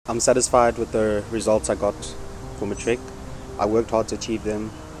I'm satisfied with the results I got for Matric. I worked hard to achieve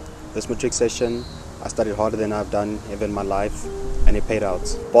them. This Matric session, I studied harder than I've done ever in my life, and it paid out.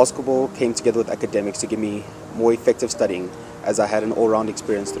 Basketball came together with academics to give me more effective studying, as I had an all-round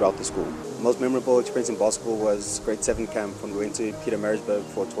experience throughout the school. The most memorable experience in basketball was grade 7 camp when we went to Pietermaritzburg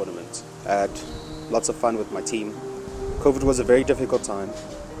for a tournament. I had lots of fun with my team. COVID was a very difficult time,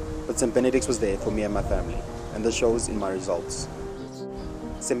 but St. Benedict's was there for me and my family, and this shows in my results.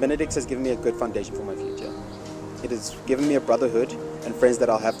 St. Benedict's has given me a good foundation for my future. It has given me a brotherhood and friends that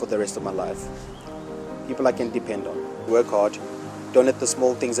I'll have for the rest of my life. People I can depend on. Work hard. Don't let the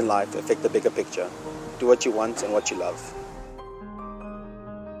small things in life affect the bigger picture. Do what you want and what you love.